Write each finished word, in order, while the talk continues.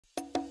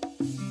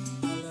I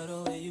love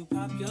the way you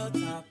pop your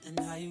top and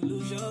how you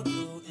lose your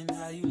cool and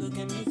how you look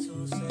at me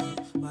to say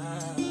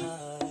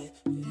why.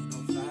 Ain't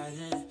no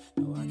fighting,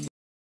 no I can't.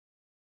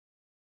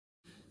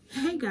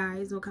 Hey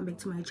guys, welcome back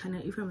to my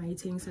channel. If you're my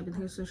ratings, I've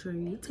been social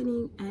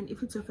returning, and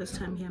if it's your first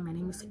time here, my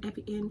name is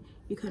Evie.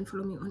 You can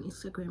follow me on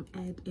Instagram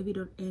at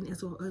evie.n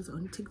as well as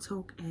on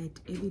TikTok at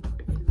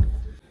evie.n.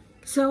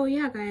 So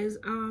yeah guys,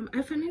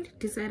 I finally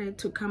decided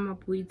to come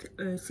up with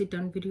a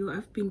sit-down video.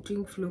 I've been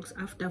doing vlogs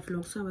after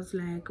vlogs, so I was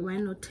like, why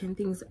not turn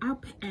things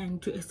up and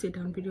do a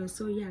sit-down video?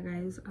 So yeah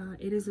guys,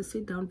 it is a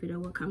sit-down video.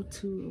 Welcome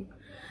to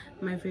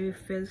my very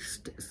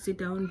first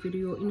sit-down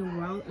video in a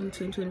while in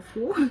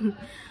 2024.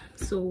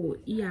 So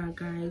yeah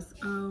guys,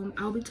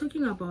 I'll be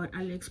talking about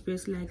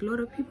AliExpress. Like, a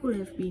lot of people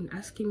have been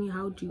asking me,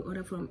 how do you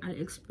order from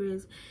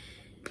AliExpress?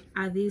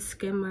 Are these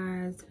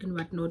scammers and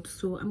whatnot?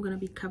 So I'm gonna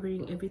be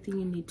covering everything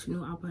you need to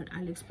know about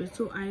AliExpress.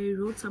 So I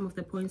wrote some of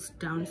the points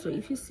down, so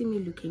if you see me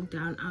looking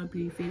down, I'll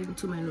be referring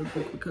to my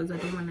notebook because I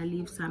don't want to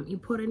leave some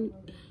important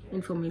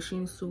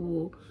information.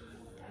 So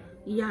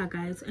yeah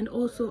guys, and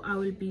also I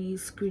will be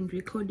screen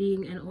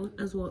recording and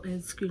as well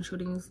as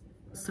screenshotting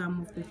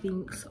some of the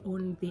things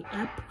on the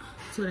app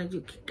so that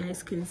you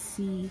guys can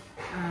see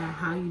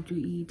how you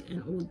do it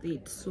and all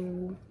that.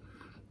 So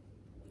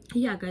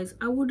yeah guys,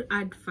 I would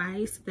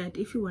advise that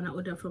if you want to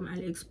order from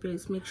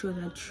AliExpress, make sure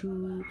that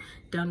you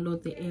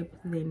download the app,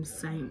 then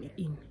sign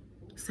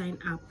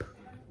up.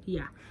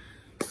 Yeah,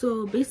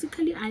 so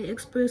basically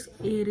AliExpress,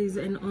 it is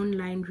an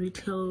online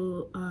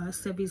retail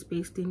service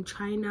based in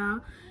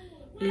China.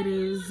 It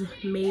is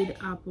made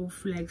up of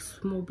like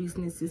small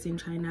businesses in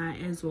China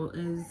as well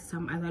as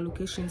some other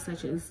locations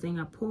such as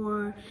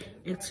Singapore,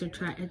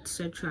 etc,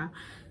 etc.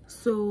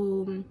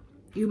 So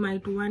you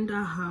might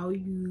wonder how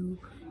you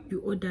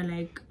order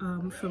like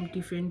from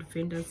different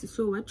vendors.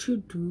 So what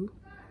you do,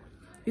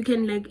 you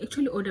can like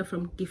actually order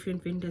from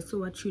different vendors. So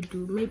what you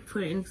do, maybe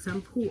for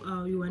example,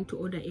 you want to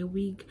order a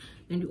wig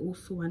and you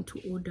also want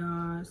to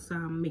order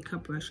some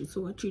makeup brushes.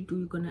 So what you do,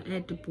 you're gonna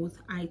add both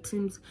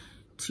items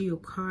to your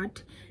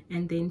cart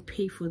and then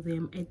pay for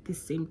them at the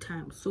same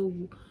time.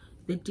 So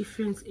the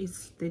difference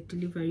is the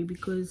delivery,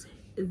 because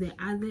the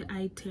other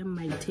item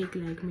might take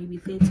like maybe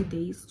 30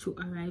 days to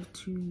arrive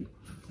to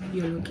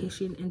your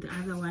location and the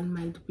other one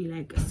might be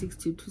like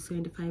 60 to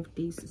 75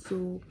 days.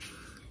 So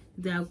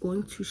they are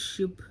going to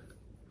ship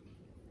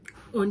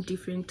on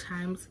different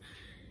times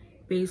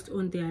based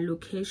on their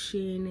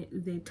location,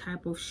 the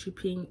type of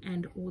shipping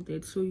and all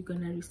that. So you're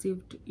gonna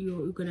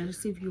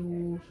receive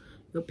your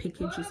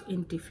packages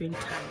in different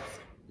times.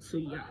 So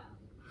yeah,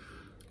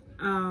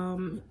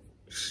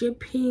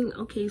 shipping.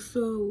 Okay,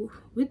 so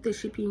with the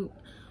shipping,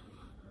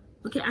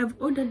 okay, I've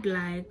ordered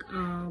like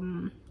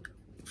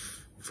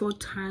 4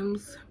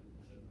 times,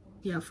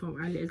 yeah, from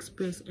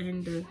AliExpress.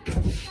 And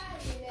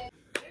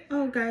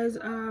oh guys,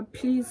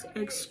 please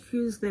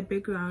excuse the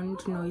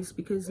background noise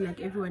because like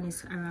everyone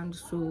is around,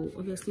 so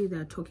obviously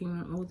they're talking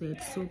and all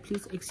that, so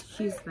please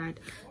excuse that.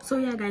 So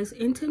yeah guys,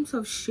 in terms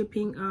of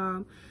shipping,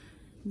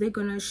 they're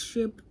gonna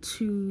ship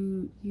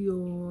to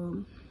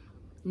your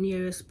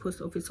nearest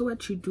post office. So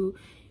what you do,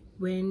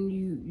 when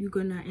you're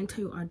gonna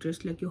enter your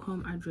address, like your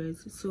home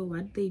address, so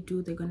what they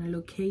do, they're gonna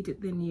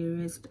locate the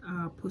nearest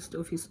post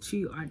office to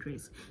your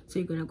address. So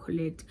you're gonna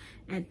collect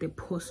at the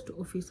post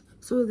office.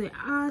 So there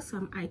are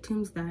some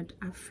items that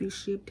are free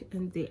shipped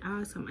and there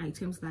are some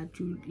items that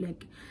you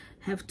like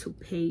have to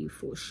pay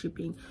for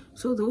shipping.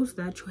 So those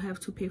that you have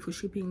to pay for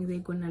shipping, they're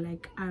gonna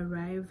like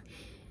arrive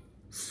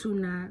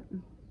sooner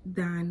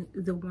than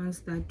the ones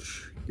that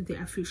they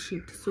are free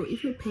shipped. So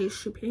if you pay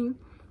shipping,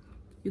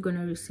 you're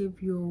gonna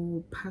receive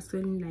your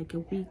parcel in like a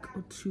week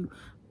or 2,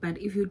 but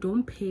if you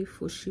don't pay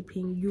for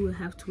shipping, you will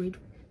have to wait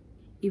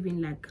even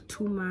like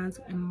 2 months,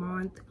 a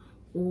month,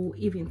 or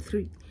even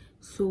 3.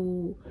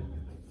 So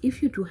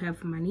if you do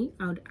have money,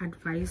 I would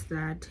advise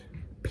that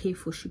pay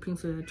for shipping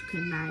so that you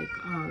can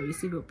like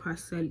receive your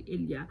parcel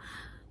earlier.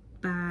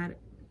 But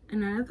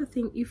another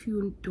thing, if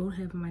you don't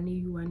have money,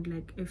 you want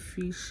like a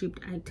free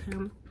shipped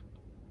item,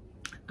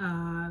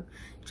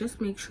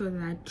 just make sure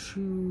that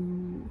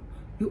you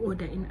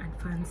order in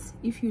advance.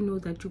 If you know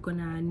that you're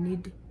gonna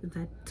need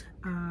that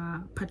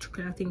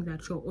particular thing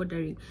that you're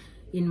ordering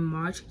in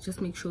March,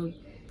 just make sure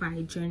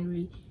by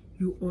January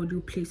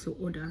you place your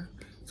order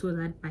so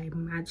that by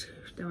March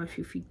that was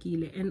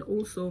fikile. And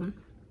also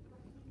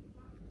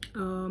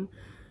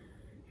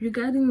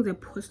regarding the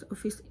post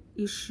office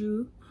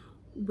issue,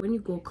 when you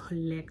go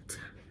collect,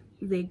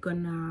 they're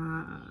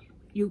gonna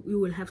you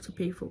will have to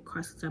pay for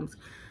customs.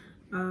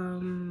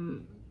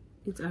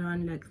 It's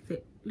around like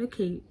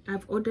okay,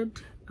 I've ordered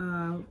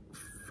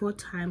 4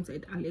 times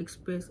at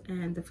AliExpress,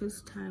 and the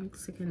first time,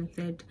 second and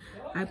third,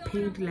 I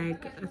paid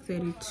like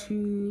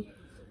 32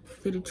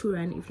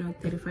 rand, if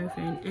not 35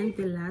 rand, and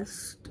the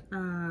last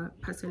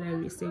parcel I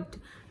received,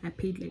 I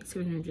paid like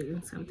 700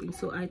 and something.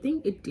 So I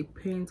think it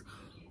depends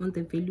on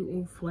the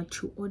value of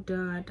what you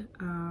ordered,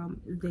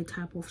 the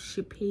type of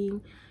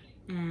shipping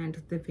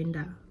and the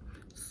vendor.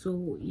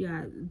 So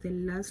yeah, the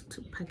last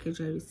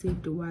package I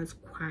received was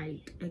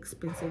quite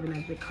expensive,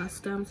 like the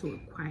customs were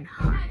quite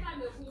high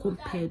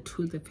compared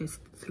to the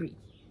first 3.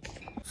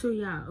 So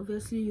yeah,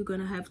 obviously you're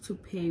gonna have to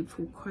pay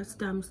for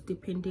customs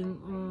depending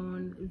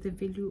on the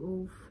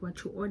value of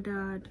what you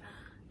ordered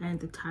and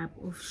the type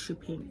of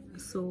shipping.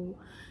 So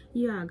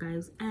yeah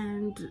guys,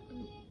 and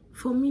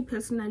for me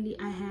personally,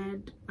 I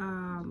had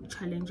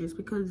challenges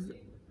because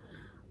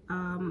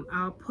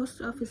our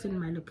post office in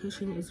my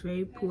location is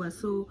very poor.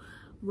 So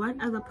what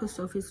other post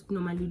office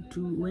normally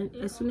do, when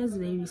as soon as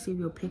they receive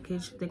your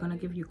package, they're gonna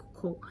give you a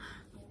call.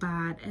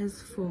 But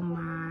as for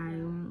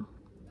my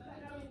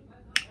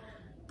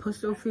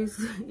post office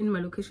in my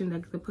location,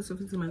 like the post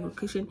office in my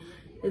location,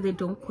 they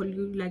don't call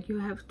you. Like you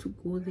have to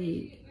go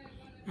there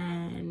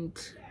and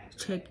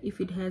check if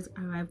it has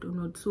arrived or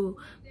not. So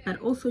but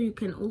also you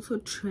can also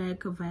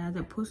track via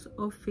the post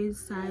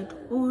office site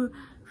or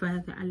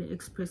via the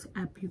AliExpress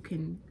app. You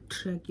can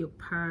track your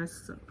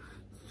parcel.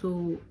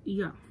 So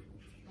yeah,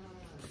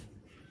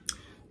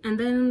 and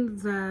then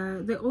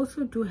they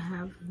also do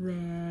have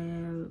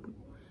the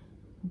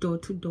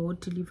door-to-door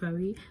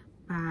delivery,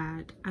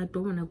 but I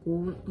don't want to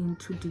go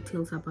into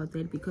details about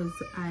that because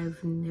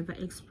I've never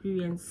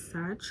experienced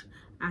such.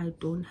 I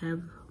don't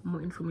have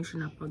more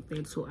information about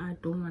that, so I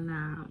don't want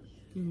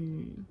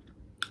to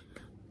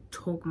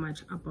talk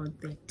much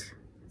about that.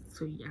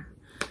 So yeah,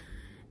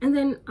 and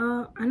then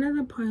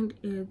another point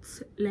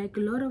is, like,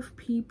 a lot of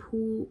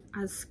people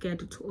are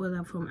scared to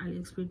order from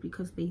AliExpress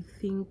because they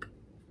think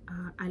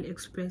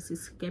AliExpress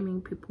is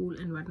scamming people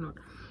and whatnot.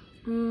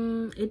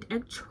 It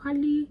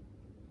actually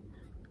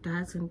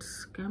doesn't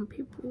scam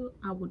people.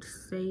 I would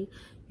say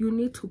you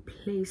need to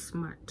play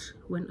smart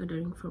when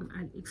ordering from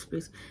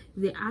AliExpress.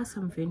 There are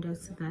some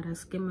vendors that are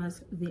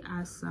scammers, there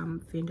are some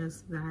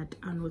vendors that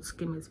are not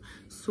scammers.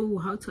 So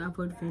how to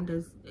avoid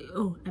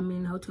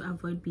how to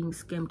avoid being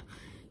scammed?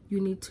 You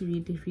need to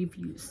read the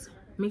reviews.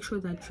 Make sure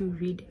that you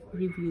read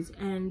reviews.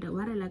 And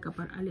what I like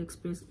about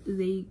AliExpress,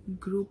 they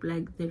group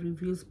like the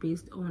reviews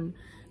based on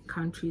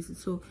countries.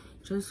 So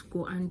just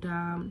go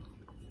under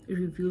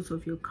reviews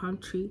of your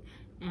country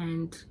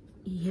and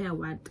hear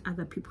what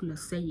other people are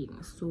saying.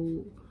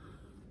 So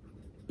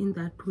in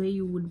that way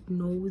you would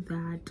know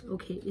that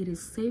okay, it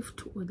is safe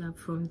to order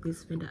from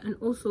this vendor. And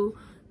also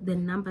the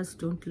numbers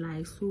don't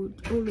lie, so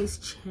always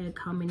check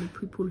how many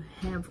people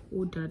have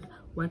ordered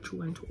what you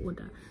want to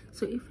order.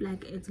 So if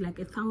like it's like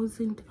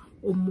 1,000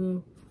 or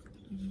more,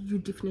 you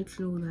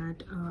definitely know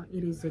that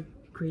it is a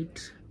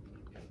great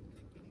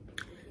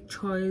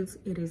choice,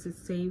 it is a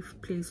safe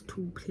place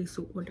to place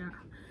your order.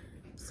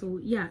 So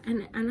yeah,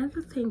 and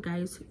another thing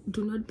guys,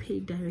 do not pay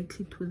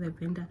directly to the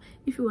vendor.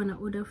 If you want to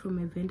order from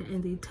a vendor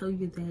and they tell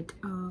you that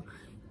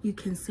you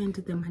can send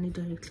the money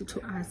directly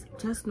to us,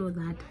 just know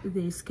that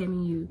they're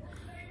scamming you.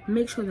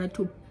 Make sure that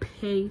you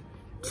pay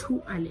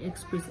to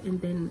AliExpress, and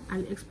then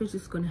AliExpress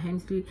is going to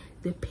handle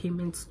the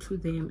payments to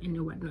them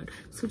and whatnot.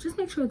 So just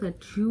make sure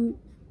that you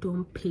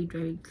don't pay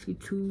directly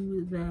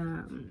to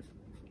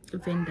the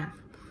vendor.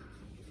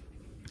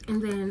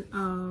 And then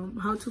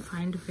how to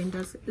find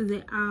vendors.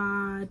 There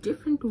are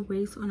different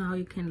ways on how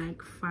you can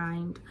like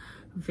find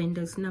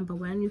vendors. Number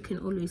one, you can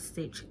always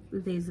search.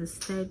 There's a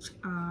search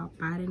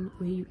button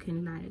where you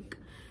can like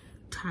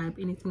type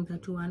anything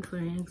that you want. For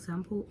an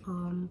example,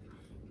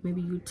 maybe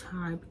you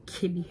type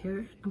curly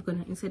hair. I'm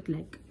gonna insert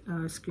like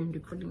screen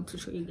recording to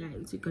show you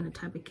guys. You're gonna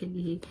type a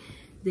curly hair.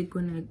 They're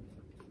gonna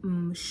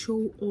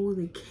show all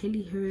the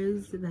curly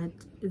hairs that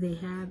they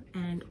have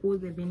and all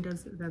the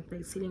vendors that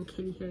they're selling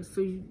curly hair,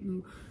 so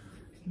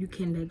you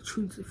can like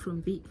choose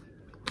from there.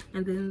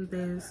 And then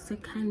the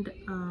second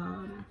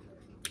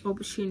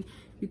option,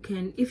 you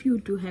can, if you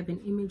do have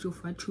an image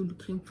of what you're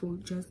looking for,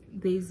 just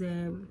there's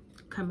a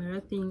camera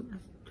thing. I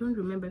don't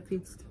remember if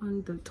it's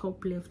on the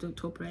top left or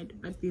top right,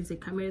 but there's a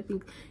camera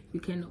thing. You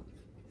can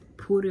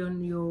put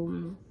on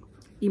your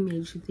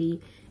image there,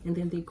 and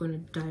then they're gonna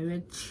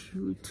direct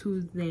you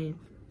to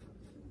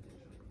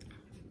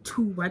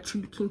what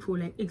you're looking for,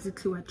 like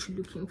exactly what you're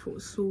looking for.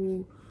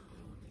 So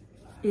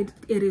it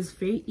is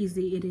very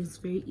easy, it is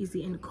very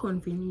easy and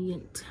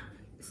convenient.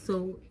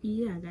 So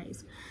yeah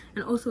guys,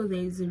 and also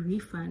there is a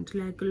refund.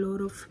 Like a lot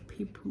of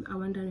people are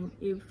wondering,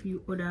 if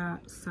you order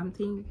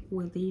something,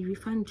 will they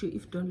refund you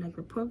if you don't like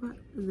the product,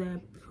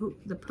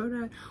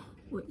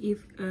 or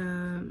if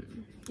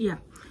yeah,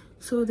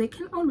 so they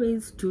can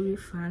always do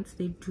refunds.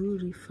 They do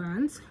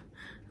refunds,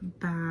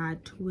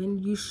 but when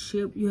you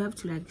ship, you have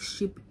to like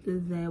ship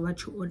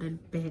what you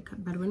ordered back.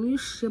 But when you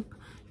ship,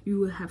 you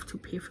will have to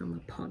pay from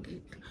a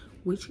pocket,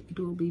 which it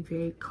will be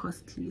very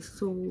costly.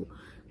 So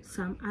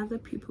some other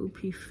people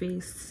prefer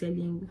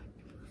selling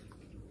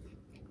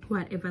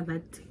whatever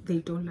that they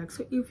don't like.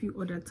 So if you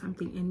ordered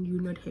something and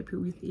you're not happy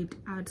with it,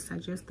 I'd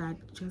suggest that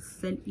just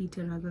sell it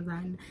rather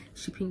than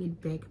shipping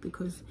it back,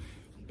 because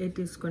it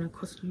is gonna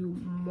cost you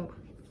more.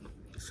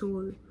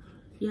 So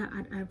yeah,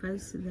 I'd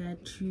advise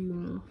that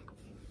you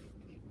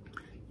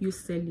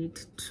sell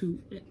it to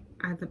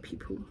other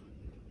people.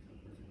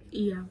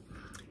 Yeah.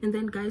 And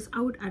then guys,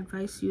 I would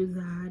advise you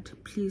that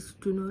please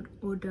do not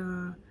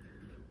order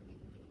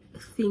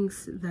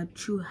things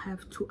that you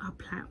have to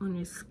apply on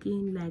your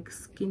skin, like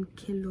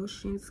skincare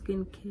lotion,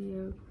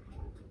 skincare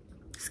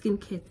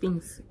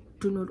things.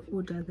 Do not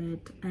order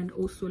that. And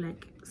also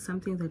like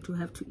something that you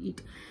have to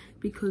eat,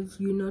 because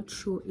you're not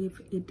sure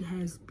if it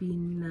has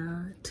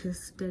been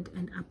tested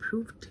and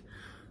approved.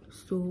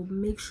 So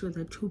make sure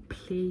that you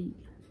play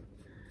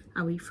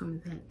away from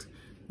that.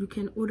 You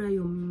can order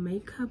your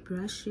makeup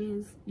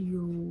brushes,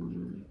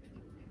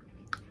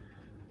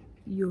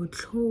 your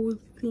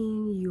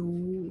clothing,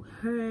 your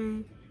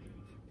hair,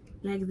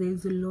 like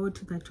there's a lot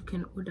that you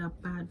can order,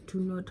 but do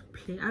not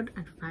play. I'd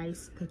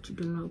advise that you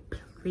do not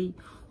play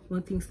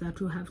on things that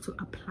you have to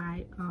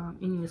apply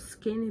in your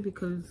skin,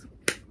 because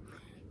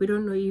we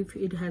don't know if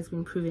it has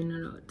been proven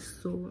or not.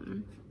 So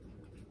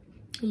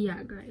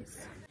yeah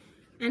guys.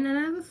 And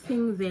another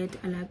thing that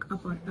I like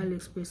about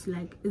AliExpress,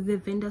 like the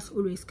vendors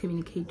always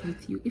communicate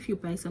with you. If you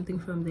buy something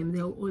from them,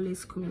 they'll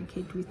always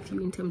communicate with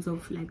you in terms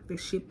of like the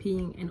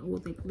shipping and all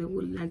that. They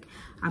will like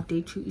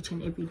update you each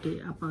and every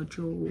day about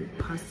your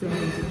parcel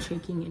and the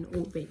checking and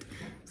all that.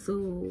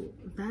 So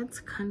that's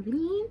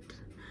convenient.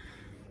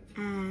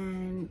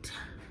 And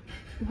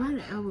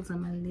what else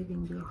am I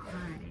leaving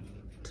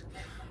behind?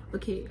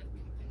 Okay.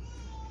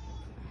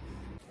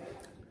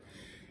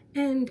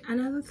 And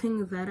another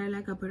thing that I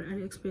like about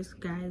AliExpress,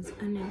 guys,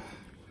 and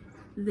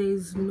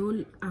there's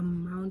no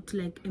amount,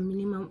 like a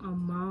minimum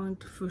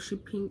amount for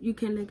shipping. You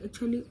can like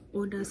actually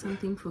order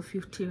something for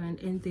 50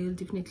 rand and they'll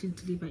definitely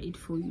deliver it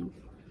for you.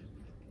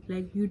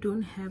 Like you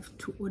don't have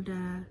to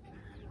order,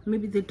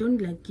 maybe they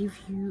don't like give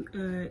you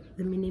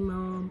the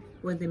minimum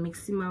or the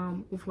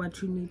maximum of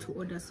what you need to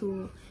order.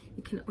 So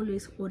you can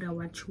always order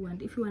what you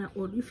want. If you want to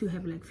order, if you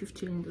have like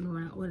 50 rand and you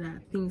want to order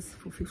things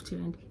for 50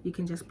 rand, you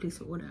can just place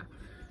an order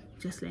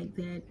just like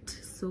that.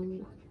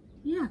 So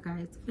yeah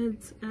guys,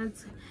 it's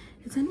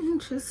an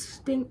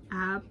interesting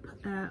app,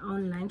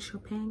 online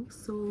shopping.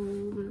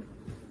 So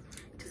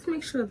just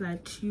make sure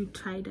that you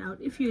try it out.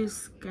 If you're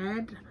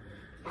scared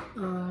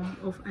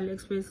of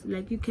AliExpress,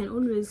 like you can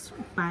always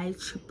buy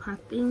cheaper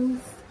things,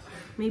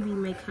 maybe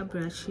makeup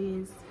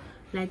brushes,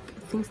 like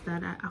things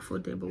that are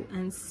affordable,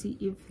 and see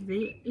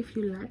if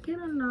you like it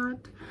or not.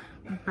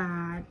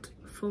 But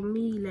for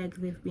me, like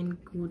they've been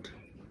good,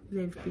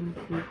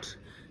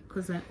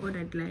 because I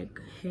ordered like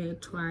hair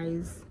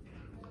twice,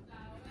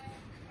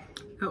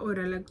 I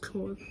ordered like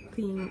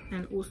clothing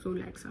and also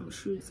like some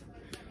shoes,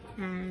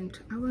 and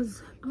I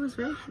was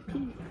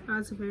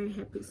very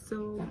happy.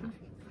 So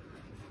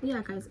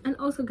yeah guys. And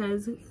also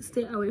guys,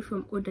 stay away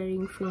from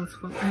ordering phones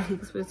from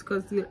AliExpress,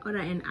 because you order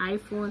an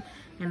iPhone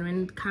and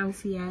when it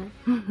comes here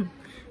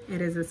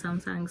it is a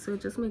Samsung. So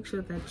just make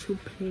sure that you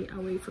play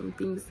away from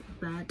things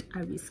that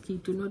are risky.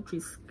 Do not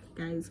risk,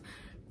 guys.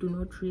 Do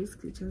not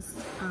risk. Just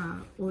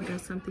order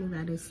something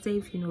that is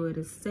safe. You know it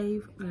is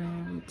safe.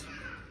 And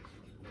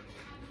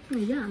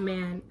yeah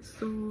man,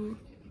 so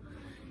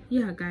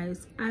yeah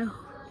guys, I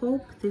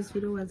hope this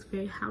video was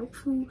very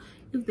helpful.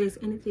 If there's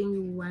anything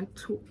you want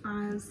to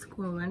ask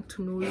or want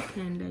to know, you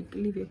can like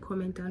leave a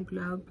comment down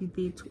below. I'll be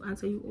there to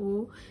answer you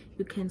all.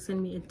 You can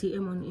send me a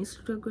DM on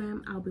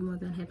Instagram. I'll be more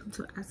than happy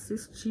to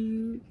assist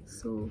you.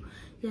 So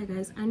yeah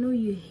guys, I know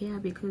you're here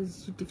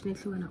because you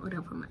definitely want to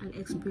order from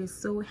AliExpress.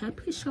 So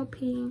happy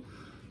shopping.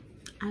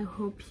 I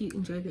hope you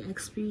enjoy the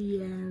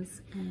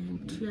experience.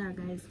 And yeah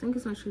guys, thank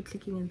you so much for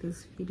clicking in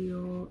this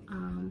video.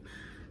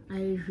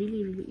 I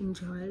really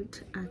enjoyed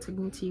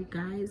talking to you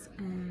guys.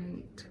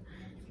 And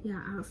yeah,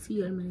 I'll see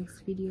you in my next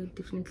video,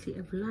 definitely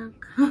a vlog.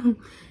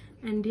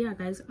 And yeah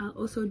guys, I'll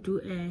also do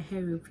a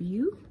hair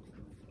review,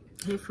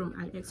 hair from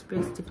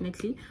AliExpress.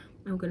 Definitely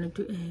I'm gonna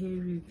do a hair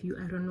review.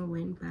 I don't know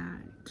when,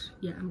 but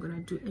yeah, I'm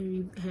gonna do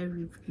a hair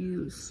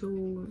review.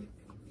 So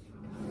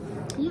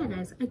yeah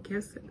guys, I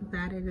guess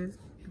that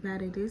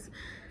it is.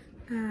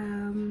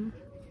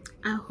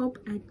 I hope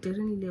I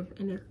didn't leave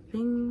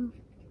anything.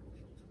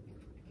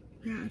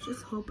 Yeah, I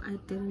just hope I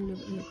didn't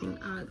leave anything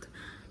out,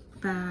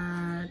 but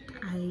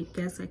I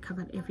guess I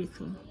covered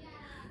everything.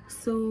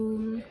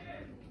 So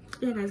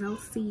yeah guys, I'll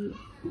see you.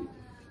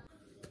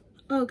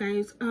 Oh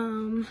guys,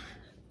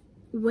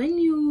 when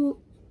you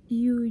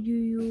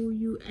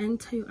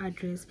enter your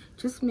address,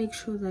 just make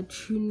sure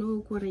that you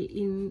know what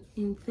in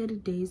 30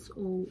 days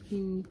or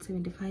in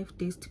 75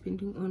 days,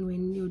 depending on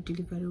when your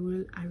delivery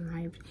will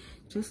arrive.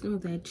 Just know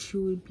that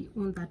you will be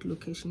on that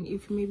location.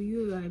 If maybe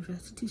you're a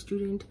university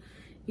student,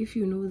 if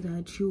you know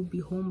that you'll be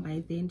home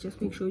by then,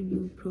 just make sure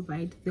you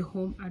provide the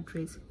home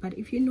address. But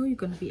if you know you're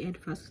gonna be at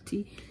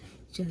varsity,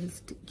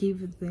 just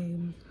give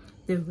them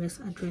the rest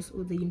address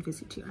or the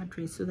university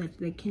address so that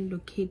they can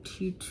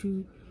locate you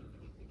to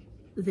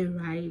the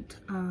right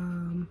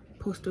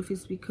post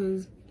office,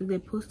 because the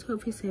post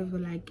office have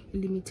like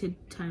limited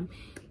time.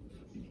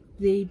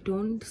 They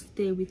don't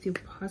stay with your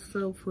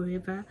parcel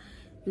forever.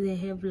 They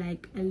have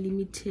like a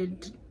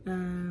limited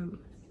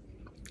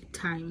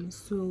time.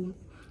 So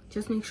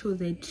just make sure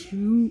that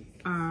you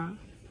are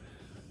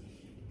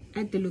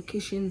at the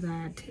location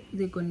that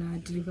they're gonna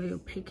deliver your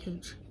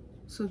package,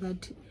 so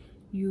that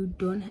you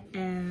don't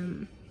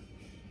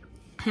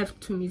have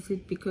to miss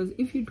it, because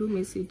if you do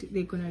miss it,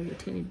 they're gonna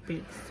return it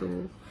back.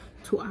 So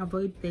to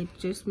avoid that,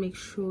 just make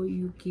sure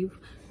you give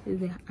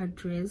the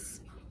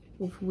address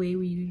of where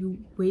you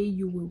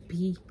will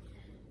be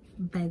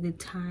by the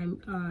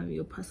time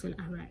your parcel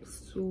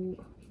arrives.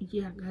 So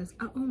yeah guys,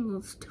 I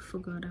almost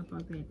forgot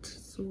about that.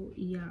 So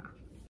yeah,